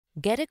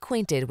Get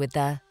acquainted with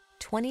the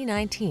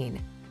 2019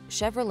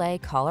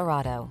 Chevrolet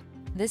Colorado.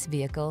 This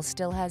vehicle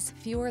still has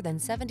fewer than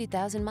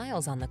 70,000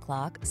 miles on the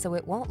clock, so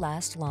it won't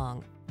last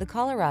long. The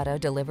Colorado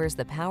delivers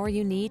the power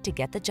you need to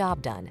get the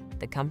job done,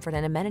 the comfort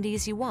and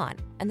amenities you want,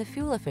 and the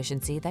fuel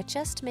efficiency that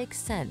just makes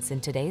sense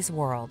in today's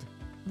world.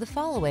 The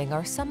following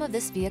are some of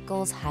this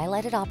vehicle's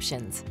highlighted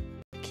options: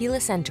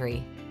 keyless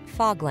entry,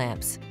 fog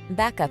lamps,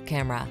 backup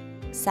camera,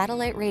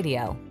 satellite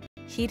radio,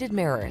 heated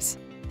mirrors,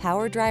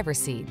 power driver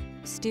seat,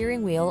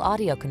 steering wheel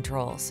audio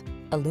controls,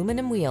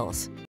 aluminum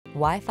wheels,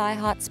 Wi-Fi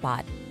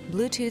hotspot,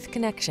 Bluetooth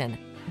connection.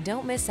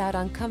 Don't miss out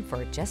on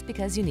comfort just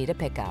because you need a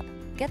pickup.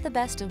 Get the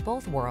best of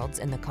both worlds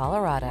in the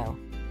Colorado.